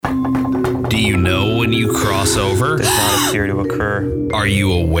you know when you cross over? Does not appear to occur. Are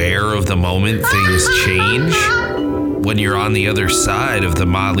you aware of the moment things change? When you're on the other side of the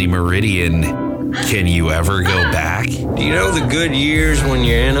Motley Meridian, can you ever go back? Do you know the good years when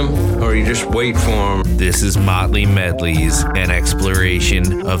you're in them, or you just wait for them? This is Motley Medleys, an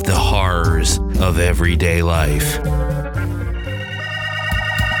exploration of the horrors of everyday life.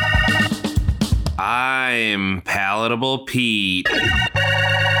 I'm Palatable Pete,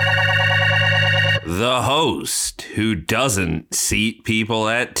 the host who doesn't seat people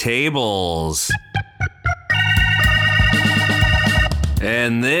at tables.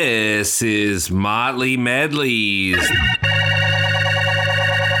 And this is Motley Medleys,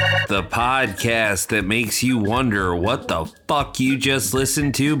 the podcast that makes you wonder what the fuck you just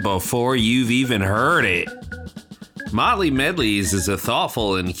listened to before you've even heard it. Motley Medleys is a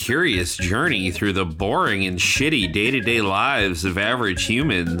thoughtful and curious journey through the boring and shitty day-to-day lives of average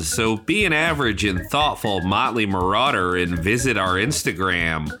humans, so be an average and thoughtful Motley Marauder and visit our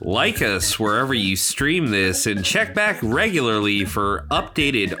Instagram. Like us wherever you stream this and check back regularly for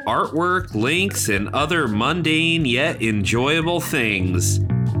updated artwork, links, and other mundane yet enjoyable things.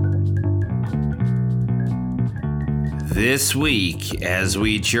 This week, as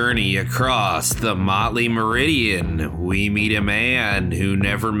we journey across the Motley Meridian, we meet a man who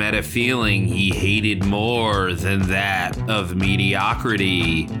never met a feeling he hated more than that of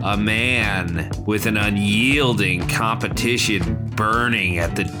mediocrity. A man with an unyielding competition burning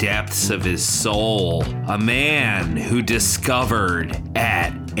at the depths of his soul. A man who discovered at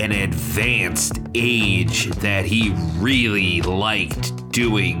an advanced age that he really liked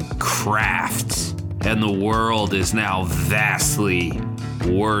doing crafts. And the world is now vastly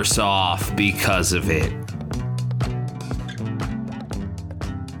worse off because of it.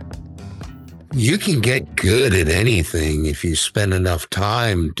 You can get good at anything if you spend enough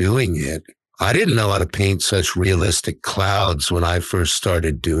time doing it. I didn't know how to paint such realistic clouds when I first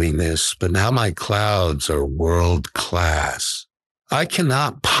started doing this, but now my clouds are world class. I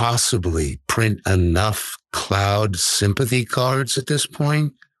cannot possibly print enough cloud sympathy cards at this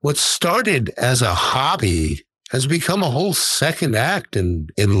point. What started as a hobby has become a whole second act in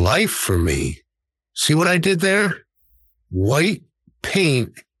life for me. See what I did there? White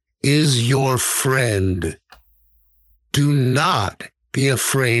paint is your friend. Do not be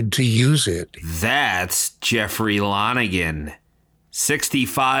afraid to use it. That's Jeffery Lonigan.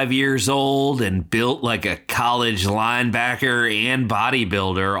 65 years old and built like a college linebacker and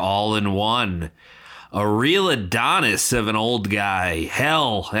bodybuilder all in one. A real Adonis of an old guy.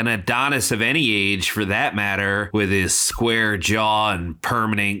 Hell, an Adonis of any age for that matter, with his square jaw and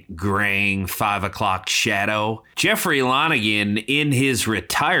permanent graying 5 o'clock shadow. Jeffery Lonigan, in his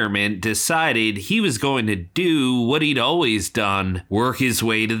retirement, decided he was going to do what he'd always done. Work his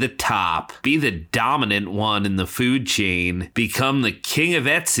way to the top. Be the dominant one in the food chain. Become the king of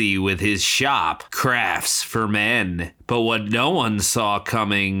Etsy with his shop. Crafts for Men. But what no one saw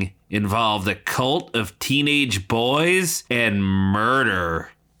coming involved a cult of teenage boys and murder.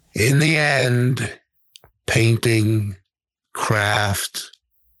 In the end, painting, craft,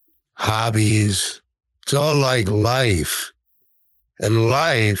 hobbies, it's all like life. And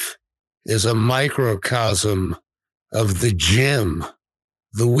life is a microcosm of the gym.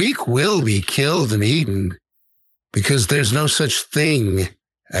 The weak will be killed and eaten because there's no such thing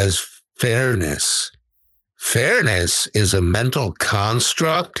as fairness. Fairness is a mental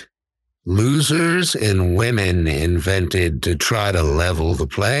construct losers and women invented to try to level the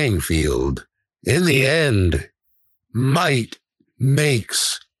playing field. In the end, might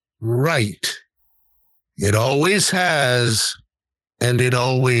makes right. It always has, and it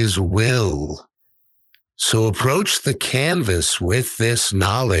always will. So approach the canvas with this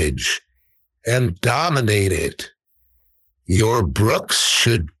knowledge and dominate it. Your brooks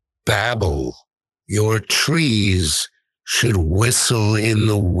should babble. Your trees should whistle in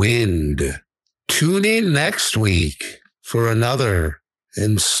the wind. Tune in next week for another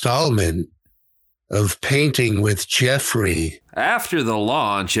installment of Painting with Jeffery. After the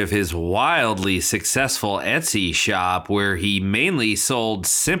launch of his wildly successful Etsy shop, where he mainly sold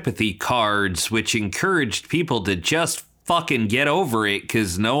sympathy cards, which encouraged people to just fucking get over it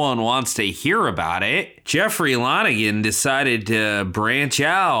because no one wants to hear about it, Jeffery Lonigan decided to branch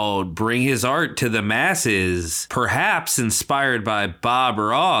out, bring his art to the masses, perhaps inspired by Bob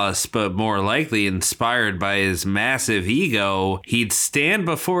Ross, but more likely inspired by his massive ego. He'd stand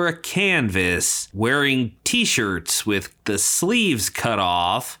before a canvas wearing t-shirts with the sleeves cut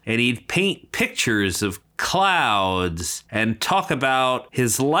off, and he'd paint pictures of clouds and talk about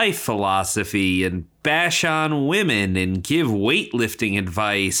his life philosophy and bash on women and give weightlifting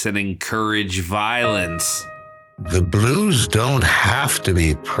advice and encourage violence. The blues don't have to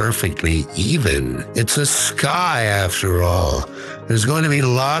be perfectly even. It's a sky after all. There's going to be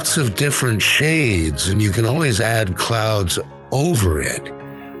lots of different shades, and you can always add clouds over it.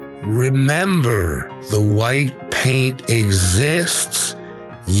 Remember, the white paint exists.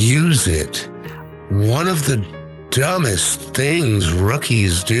 Use it. One of the dumbest things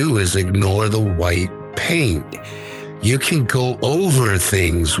rookies do is ignore the white paint. You can go over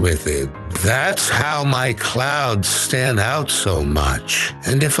things with it. That's how my clouds stand out so much.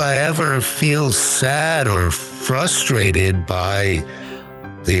 And if I ever feel sad or frustrated by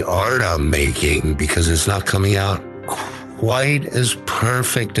the art I'm making because it's not coming out quite as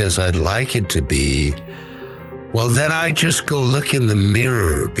perfect as I'd like it to be, well, then I just go look in the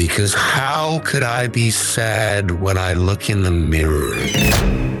mirror, because how could I be sad when I look in the mirror?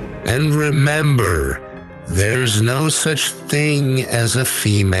 And remember, there's no such thing as a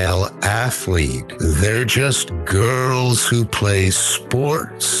female athlete. They're just girls who play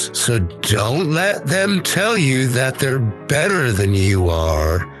sports. So don't let them tell you that they're better than you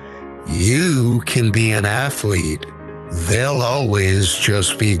are. You can be an athlete. They'll always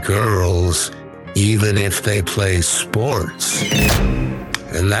just be girls, even if they play sports.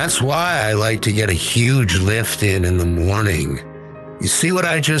 And that's why I like to get a huge lift in the morning. You see what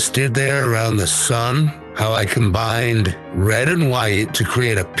I just did there around the sun? How I combined red and white to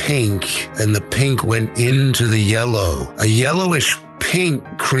create a pink, and the pink went into the yellow. A yellowish pink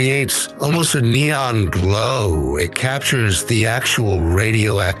creates almost a neon glow. It captures the actual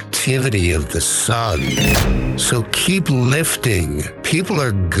radioactivity of the sun. So keep lifting. People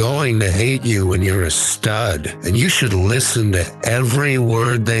are going to hate you when you're a stud, and you should listen to every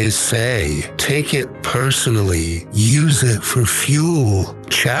word they say. Take it personally. Use it for fuel.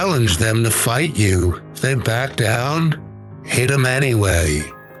 Challenge them to fight you. If they back down, hit them anyway.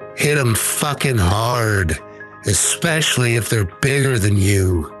 Hit them fucking hard, especially if they're bigger than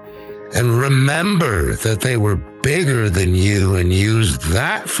you. And remember that they were bigger than you and use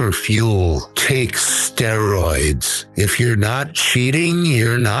that for fuel. Take steroids. If you're not cheating,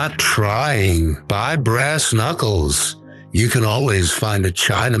 you're not trying. Buy brass knuckles. You can always find a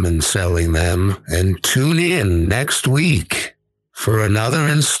Chinaman selling them. And tune in next week for another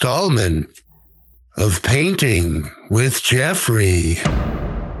installment of Painting with Jeffrey.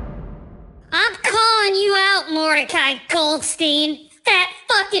 I'm calling you out, Mordecai Goldstein. That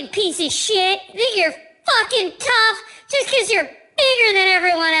fucking piece of shit. That you're fucking tough just because you're bigger than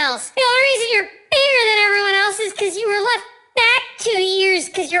everyone else. The only reason you're bigger than everyone else is because you were left back 2 years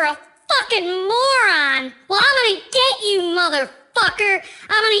because you're a fucking moron. Well, I'm gonna get you, motherfucker.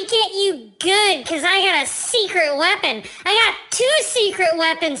 I'm gonna get you good because I got a secret weapon. I got 2 secret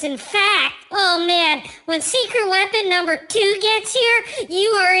weapons, in fact. Oh man, when secret weapon number 2 gets here, you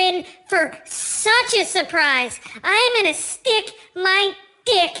are in for such a surprise. I am gonna stick my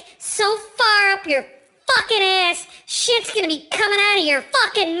dick so far up your fucking ass, shit's gonna be coming out of your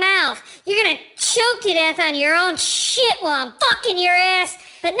fucking mouth. You're gonna choke to death on your own shit while I'm fucking your ass,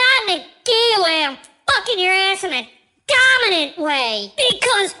 but not in a gay way. I'm fucking your ass in a dominant way.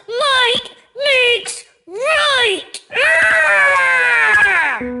 Because Mike makes right.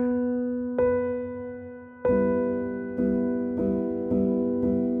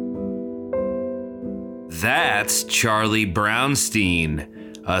 That's Charlie Brownstein,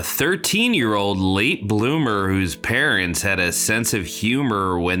 a 13-year-old late bloomer whose parents had a sense of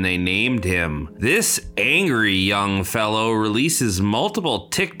humor when they named him. This angry young fellow releases multiple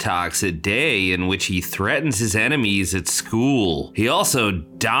TikToks a day in which he threatens his enemies at school. He also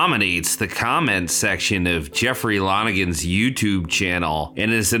dominates the comments section of Jeffery Lonigan's YouTube channel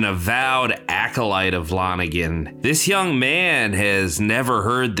and is an avowed acolyte of Lonigan. This young man has never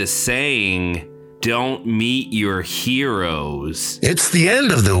heard the saying, "Don't meet your heroes." It's the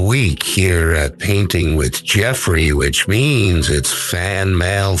end of the week here at Painting with Jeffrey, which means it's Fan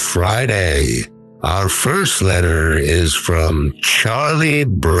Mail Friday. Our first letter is from Charlie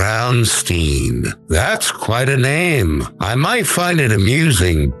Brownstein. That's quite a name. I might find it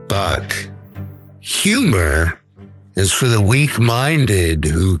amusing, but humor is for the weak-minded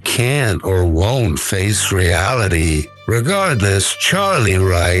who can't or won't face reality. Regardless, Charlie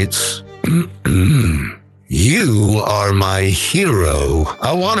writes, "You are my hero.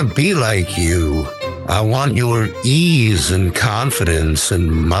 I want to be like you. I want your ease and confidence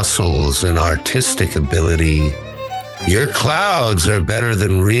and muscles and artistic ability. Your clouds are better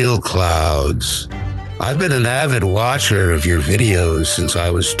than real clouds. I've been an avid watcher of your videos since I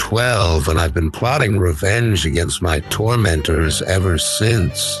was 12, and I've been plotting revenge against my tormentors ever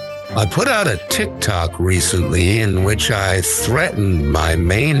since. I put out a TikTok recently in which I threatened my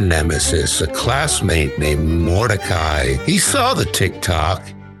main nemesis, a classmate named Mordecai. He saw the TikTok,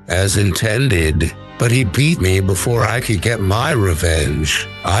 as intended, but he beat me before I could get my revenge.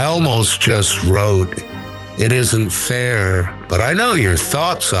 I almost just wrote, "It isn't fair, but I know your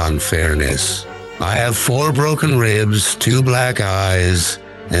thoughts on fairness. I have 4 broken ribs, 2 black eyes,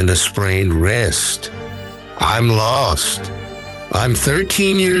 and a sprained wrist. I'm lost. I'm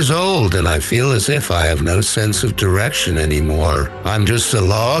 13 years old, and I feel as if I have no sense of direction anymore. I'm just a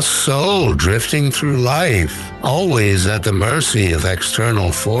lost soul drifting through life, always at the mercy of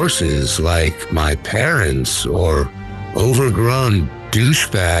external forces like my parents or overgrown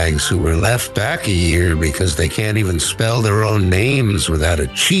douchebags who were left back a year because they can't even spell their own names without a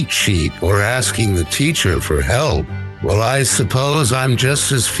cheat sheet or asking the teacher for help. Well, I suppose I'm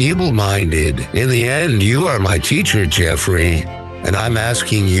just as feeble-minded. In the end, you are my teacher, Jeffrey, and I'm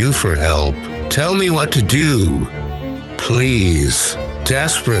asking you for help. Tell me what to do. Please.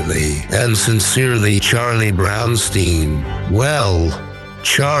 Desperately and sincerely, Charlie Brownstein." Well,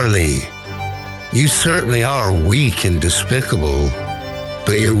 Charlie, you certainly are weak and despicable,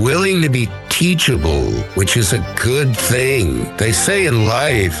 but you're willing to be teachable, which is a good thing. They say in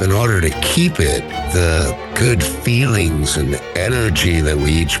life, in order to keep it, the good feelings and energy that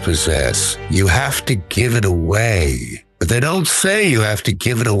we each possess, you have to give it away. But they don't say you have to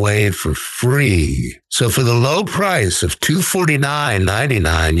give it away for free. So for the low price of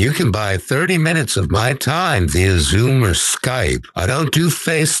 $249.99, you can buy 30 minutes of my time via Zoom or Skype. I don't do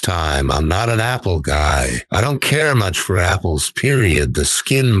FaceTime. I'm not an Apple guy. I don't care much for apples, period. The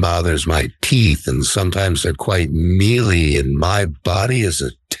skin bothers my teeth, and sometimes they're quite mealy, and my body is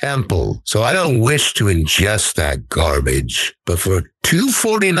a temple. So I don't wish to ingest that garbage. But for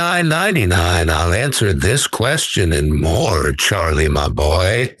 $249.99, I'll answer this question and more, Charlie, my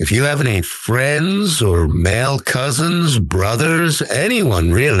boy. If you have any friends or male cousins, brothers,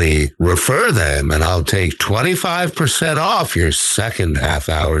 anyone really, refer them and I'll take 25% off your second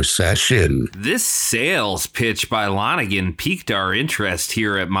half-hour session. This sales pitch by Lonigan piqued our interest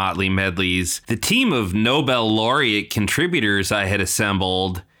here at Motley Medleys. The team of Nobel laureate contributors I had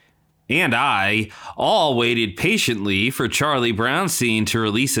assembled, and I, all waited patiently for Charlie Brownstein to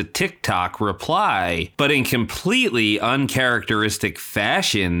release a TikTok reply. But in completely uncharacteristic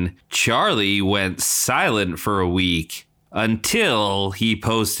fashion, Charlie went silent for a week until he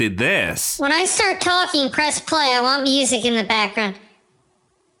posted this. When I start talking, press play. I want music in the background.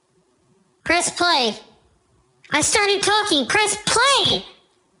 Press play. I started talking. Press play.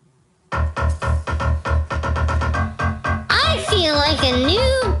 I feel like a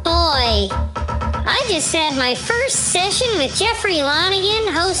new boy. I just had my first session with Jeffery Lonigan,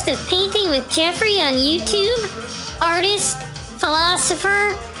 host of Painting with Jeffrey on YouTube. Artist,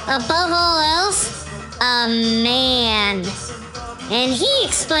 philosopher, above all else, a man. And he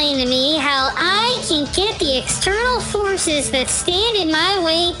explained to me how I can get the external forces that stand in my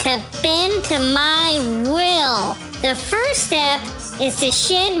way to bend to my will. The first step is to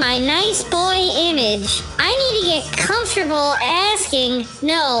shed my nice boy image. I need to get comfortable asking,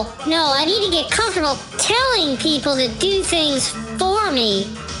 I need to get comfortable telling people to do things for me.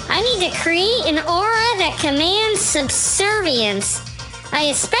 I need to create an aura that commands subservience. I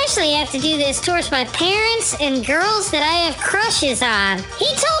especially have to do this towards my parents and girls that I have crushes on. He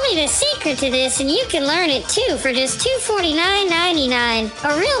told me the secret to this, and you can learn it too for just $249.99.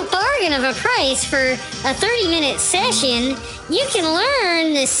 A real bargain of a price for a 30-minute session. You can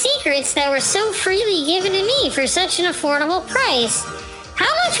learn the secrets that were so freely given to me for such an affordable price.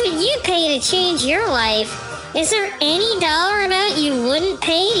 How much would you pay to change your life? Is there any dollar amount you wouldn't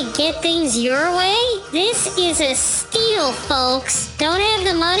pay to get things your way? This is a steal, folks. Don't have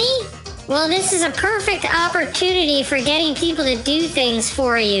the money? Well, this is a perfect opportunity for getting people to do things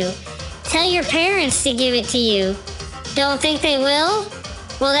for you. Tell your parents to give it to you. Don't think they will?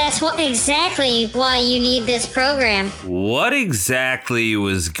 Well, that's exactly why you need this program. What exactly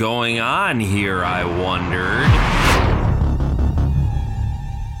was going on here, I wondered?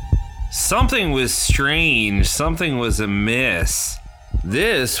 Something was strange, something was amiss.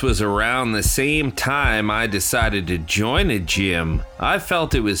 This was around the same time I decided to join a gym. I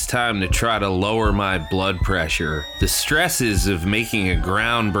felt it was time to try to lower my blood pressure. The stresses of making a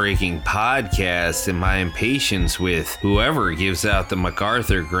groundbreaking podcast and my impatience with whoever gives out the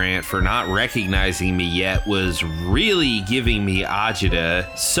MacArthur grant for not recognizing me yet was really giving me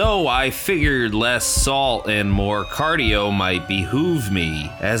agita, so I figured less salt and more cardio might behoove me.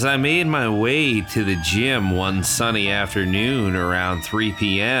 As I made my way to the gym one sunny afternoon around 3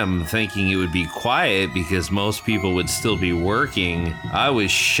 p.m., thinking it would be quiet because most people would still be working, I was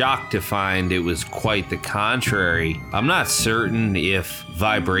shocked to find it was quite the contrary. I'm not certain if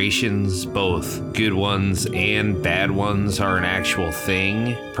vibrations, both good ones and bad ones, are an actual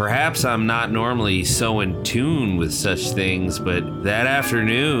thing. Perhaps I'm not normally so in tune with such things, but that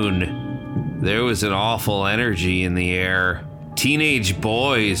afternoon, there was an awful energy in the air. Teenage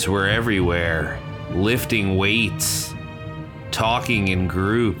boys were everywhere, lifting weights, talking in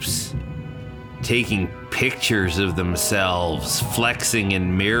groups, taking pictures of themselves, flexing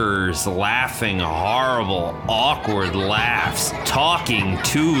in mirrors, laughing horrible, awkward laughs, talking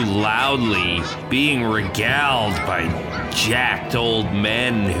too loudly, being regaled by jacked old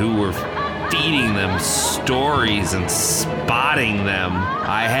men who were feeding them stories and spotting them.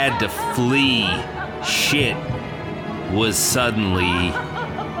 I had to flee. Shit was suddenly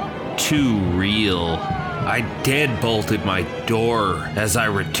too real. I deadbolted my door as I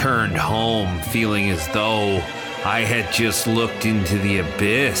returned home, feeling as though I had just looked into the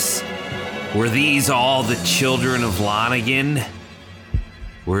abyss. Were these all the children of Lonigan?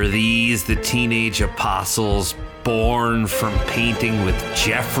 Were these the teenage apostles born from painting with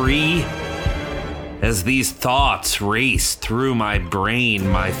Jeffrey? As these thoughts raced through my brain,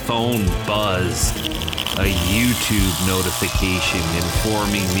 my phone buzzed. A YouTube notification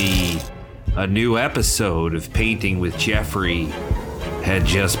informing me a new episode of Painting with Jeffrey had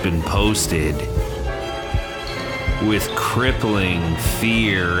just been posted. With crippling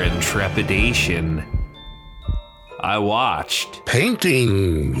fear and trepidation, I watched.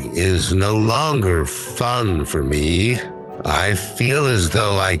 Painting is no longer fun for me. I feel as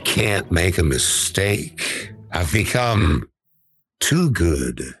though I can't make a mistake. I've become too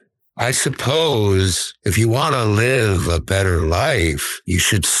good. I suppose if you want to live a better life, you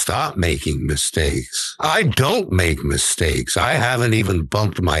should stop making mistakes. I don't make mistakes. I haven't even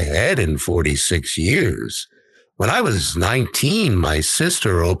bumped my head in 46 years. When I was 19, my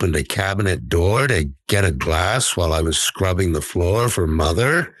sister opened a cabinet door to get a glass while I was scrubbing the floor for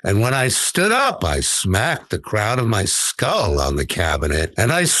Mother. And when I stood up, I smacked the crown of my skull on the cabinet.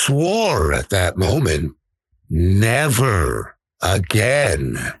 And I swore at that moment, never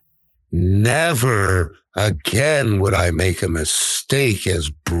again. Never again would I make a mistake as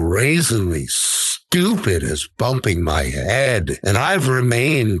brazenly stupid as bumping my head. And I've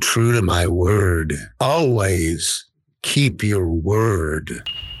remained true to my word. Always keep your word.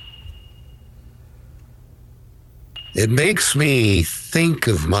 It makes me think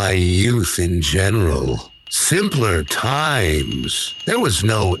of my youth in general. Simpler times. There was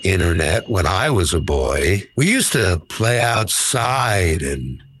no internet when I was a boy. We used to play outside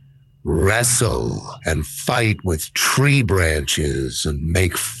and wrestle and fight with tree branches and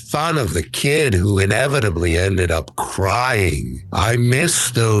make fun of the kid who inevitably ended up crying. I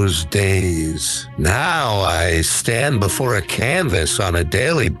miss those days. Now I stand before a canvas on a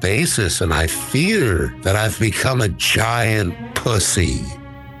daily basis and I fear that I've become a giant pussy.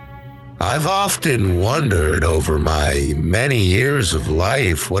 I've often wondered over my many years of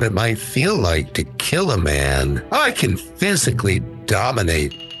life what it might feel like to kill a man. I can physically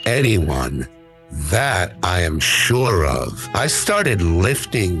dominate anyone. That I am sure of. I started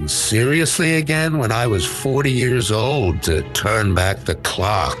lifting seriously again when I was 40 years old to turn back the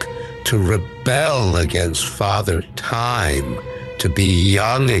clock, to rebel against Father Time, to be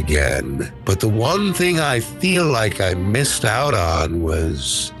young again. But the one thing I feel like I missed out on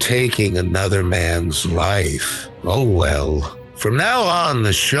was taking another man's life. Oh well. From now on,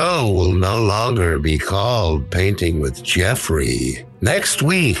 the show will no longer be called Painting with Jeffrey. Next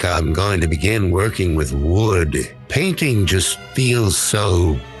week, I'm going to begin working with wood. Painting just feels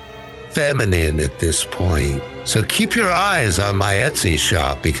so feminine at this point. So keep your eyes on my Etsy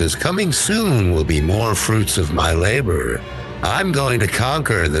shop because coming soon will be more fruits of my labor. I'm going to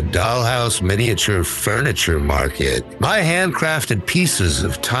conquer the dollhouse miniature furniture market. My handcrafted pieces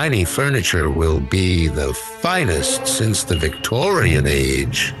of tiny furniture will be the finest since the Victorian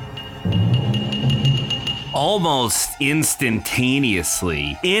age. Almost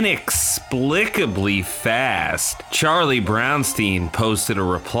instantaneously, inexplicably fast, Charlie Brownstein posted a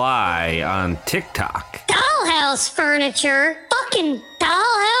reply on TikTok. Dollhouse furniture? Fucking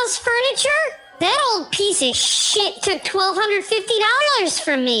dollhouse furniture? That old piece of shit took $1,250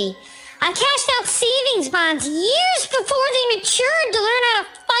 from me. I cashed out savings bonds years before they matured to learn how to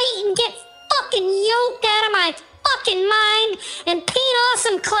fight and get fucking yoked out of my fucking mind and paint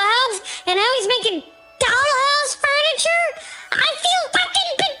awesome clouds, and now he's making dollhouse furniture? I feel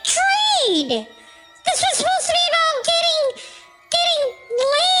fucking betrayed! This was supposed to be about getting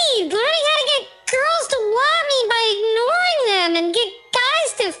laid, learning how to get girls to want me by ignoring them, and get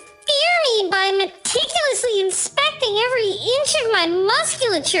guys to fear me by meticulously inspecting every inch of my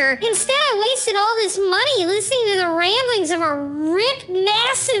musculature. Instead, I wasted all this money listening to the ramblings of a ripped,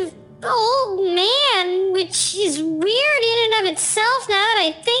 massive old man, which is weird in and of itself now that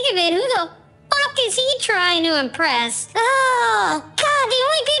I think of it. Who the fuck is he trying to impress? Oh, God, the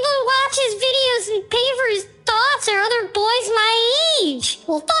only people who watch his videos and pay for his thoughts are other boys my age.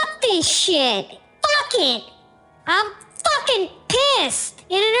 Well, fuck this shit. Fuck it. I'm fucking pissed.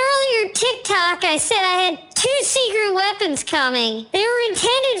 In an earlier TikTok, I said I had 2 secret weapons coming. They were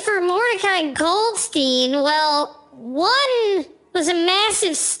intended for Mordecai Goldstein. Well, one was a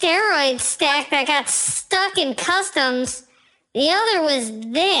massive steroid stack that got stuck in customs. The other was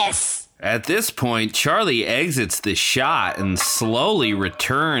this. At this point, Charlie exits the shot and slowly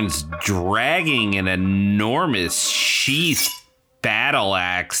returns, dragging an enormous sheath battle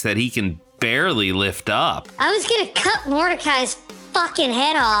axe that he can barely lift up. I was gonna cut Mordecai's fucking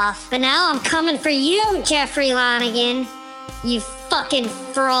head off, but now I'm coming for you, Jeffery Lonigan. You fucking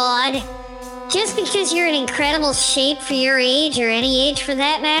fraud. Just because you're in incredible shape for your age, or any age for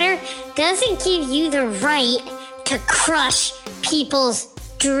that matter, doesn't give you the right to crush people's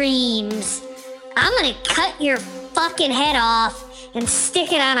dreams. I'm gonna cut your fucking head off and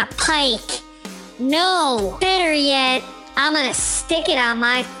stick it on a pike. No, better yet, I'm gonna stick it on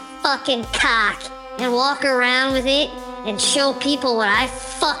my fucking cock and walk around with it and show people what I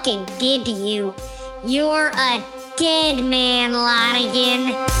fucking did to you. You're a dead man,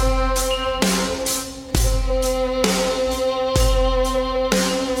 Lonigan.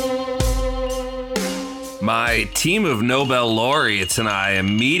 My team of Nobel laureates and I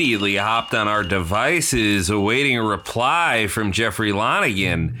immediately hopped on our devices awaiting a reply from Jeffery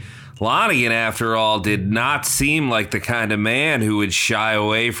Lonigan. Lonigan, after all, did not seem like the kind of man who would shy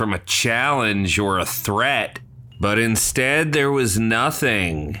away from a challenge or a threat. But instead, there was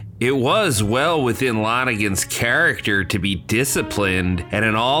nothing. It was well within Lonigan's character to be disciplined, and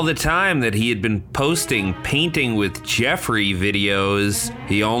in all the time that he had been posting Painting with Jeffrey videos,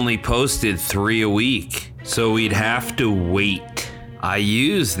 he only posted 3 a week. So we'd have to wait. I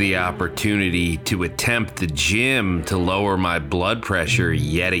used the opportunity to attempt the gym to lower my blood pressure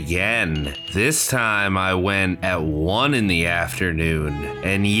yet again. This time I went at 1 in the afternoon,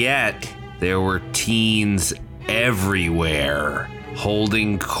 and yet there were teens everywhere,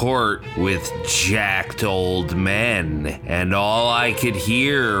 holding court with jacked old men, and all I could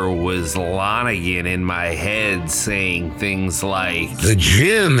hear was Lonigan in my head saying things like, "The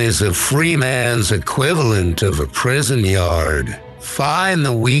gym is a free man's equivalent of a prison yard. Find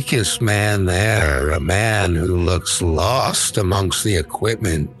the weakest man there, a man who looks lost amongst the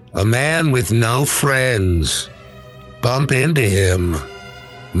equipment, a man with no friends. Bump into him.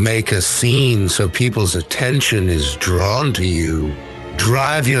 Make a scene so people's attention is drawn to you.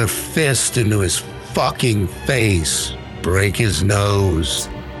 Drive your fist into his fucking face. Break his nose.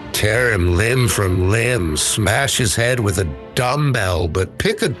 Tear him limb from limb. Smash his head with a dumbbell, but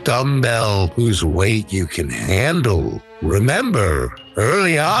pick a dumbbell whose weight you can handle. Remember,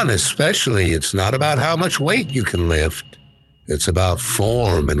 early on especially, it's not about how much weight you can lift. It's about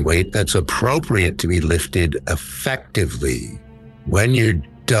form and weight that's appropriate to be lifted effectively. When you're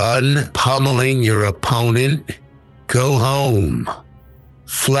done pummeling your opponent, go home,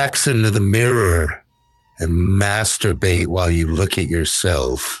 flex into the mirror, and masturbate while you look at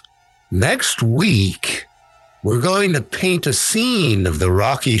yourself. Next week, we're going to paint a scene of the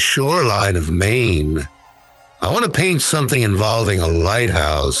rocky shoreline of Maine. I want to paint something involving a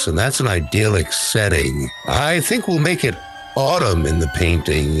lighthouse, and that's an idyllic setting. I think we'll make it autumn in the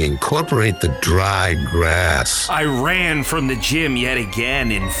painting, incorporate the dry grass. I ran from the gym yet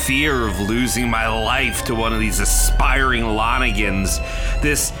again in fear of losing my life to one of these aspiring Lonigans.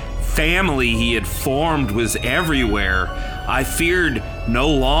 This family he had formed was everywhere. I feared no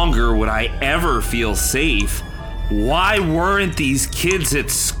longer would I ever feel safe. Why weren't these kids at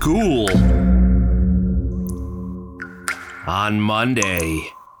school? On Monday,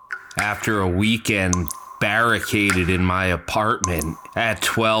 after a weekend barricaded in my apartment, at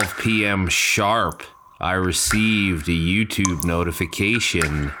 12 p.m. sharp, I received a YouTube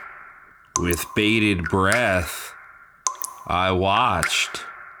notification. With bated breath, I watched.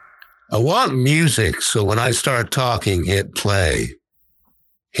 I want music, so when I start talking, hit play.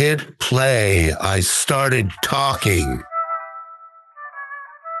 Hit play. I started talking.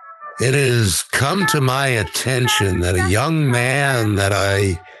 It has come to my attention that a young man that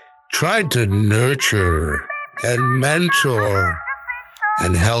I tried to nurture and mentor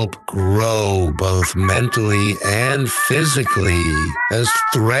and help grow both mentally and physically has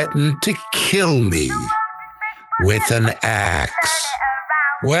threatened to kill me with an axe.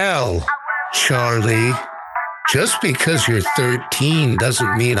 Well, Charlie, just because you're 13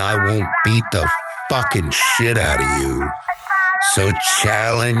 doesn't mean I won't beat the fucking shit out of you. So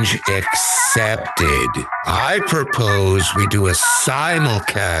challenge accepted. I propose we do a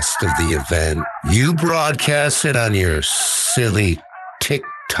simulcast of the event. You broadcast it on your silly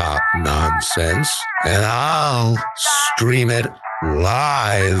TikTok nonsense, and I'll stream it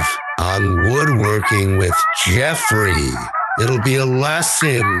live on Woodworking with Jeffrey. It'll be a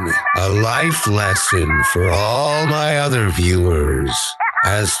lesson, a life lesson for all my other viewers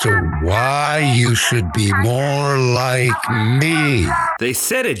as to why you should be more like me. They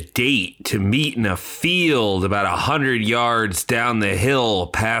set a date to meet in a field about 100 yards down the hill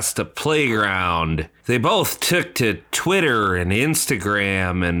past a playground. They both took to Twitter and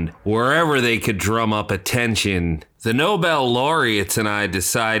Instagram and wherever they could drum up attention. The Nobel laureates and I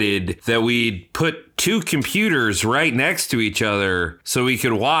decided that we'd put two computers right next to each other so we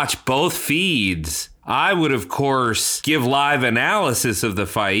could watch both feeds. I would, of course, give live analysis of the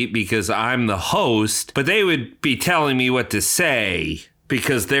fight because I'm the host, but they would be telling me what to say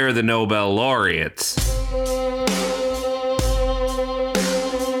because they're the Nobel laureates.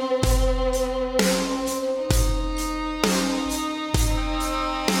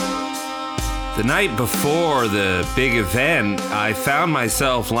 The night before the big event, I found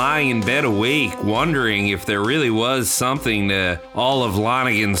myself lying in bed awake, wondering if there really was something to all of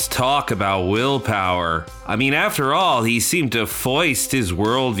Lonigan's talk about willpower. I mean, after all, he seemed to foist his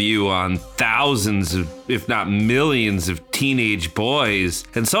worldview on thousands of, if not millions of teenage boys.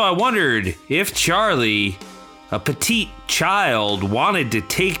 And so I wondered if Charlie, a petite child, wanted to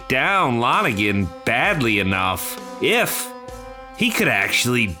take down Lonigan badly enough, if he could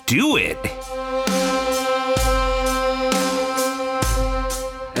actually do it.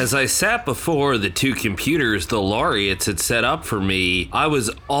 As I sat before the two computers the laureates had set up for me, I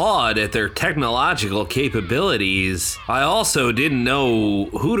was awed at their technological capabilities. I also didn't know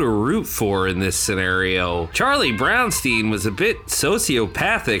who to root for in this scenario. Charlie Brownstein was a bit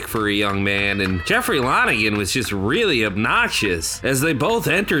sociopathic for a young man, and Jeffery Lonigan was just really obnoxious. As they both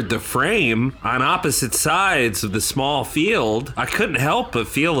entered the frame on opposite sides of the small field, I couldn't help but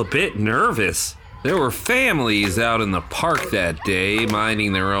feel a bit nervous. There were families out in the park that day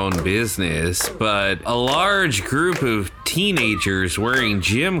minding their own business, but a large group of teenagers wearing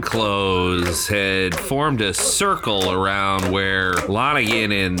gym clothes had formed a circle around where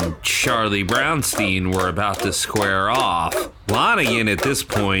Lonigan and Charlie Brownstein were about to square off. Lonigan at this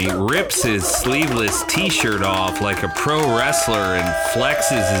point rips his sleeveless t-shirt off like a pro wrestler and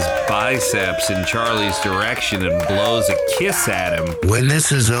flexes his biceps in Charlie's direction and blows a kiss at him. When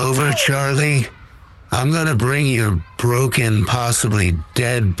this is over, Charlie, I'm gonna bring your broken, possibly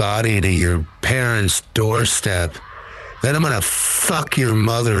dead body to your parents' doorstep. Then I'm gonna fuck your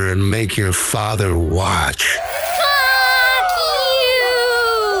mother and make your father watch. Fuck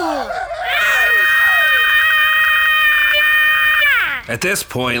you! At this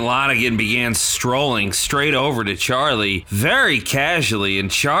point, Lonigan began strolling straight over to Charlie, very casually, and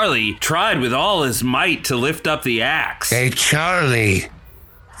Charlie tried with all his might to lift up the axe. Hey, Charlie,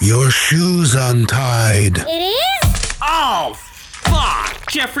 your shoe's untied. It is? Oh, fuck!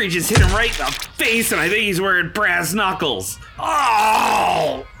 Jeffrey just hit him right in the face, and I think he's wearing brass knuckles.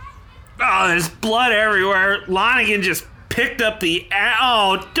 Oh, there's blood everywhere. Lonigan just picked up the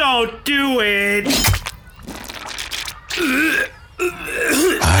oh, don't do it!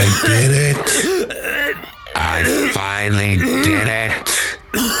 I did it. I finally did it.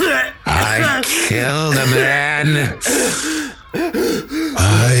 I killed a man.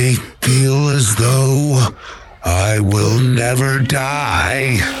 I feel as though I will never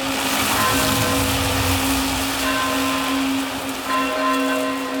die.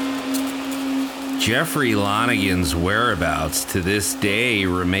 Jeffery Lonigan's whereabouts to this day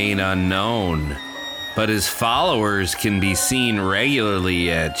remain unknown, but his followers can be seen regularly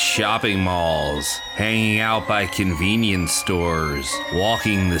at shopping malls, hanging out by convenience stores,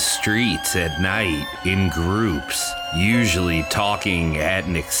 walking the streets at night in groups, usually talking at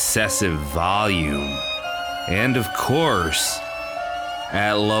an excessive volume, and of course,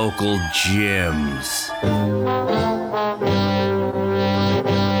 at local gyms.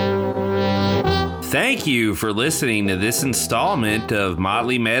 Thank you for listening to this installment of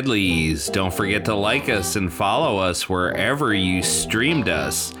Motley Medleys. Don't forget to like us and follow us wherever you streamed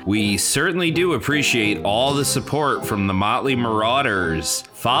us. We certainly do appreciate all the support from the Motley Marauders.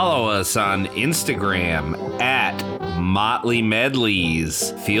 Follow us on Instagram at Motley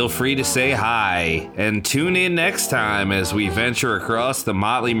Medleys. Feel free to say hi, and tune in next time as we venture across the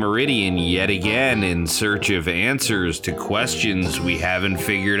Motley Meridian yet again in search of answers to questions we haven't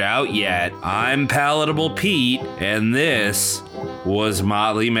figured out yet. I'm Palatable Pete, and this was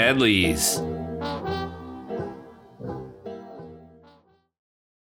Motley Medleys.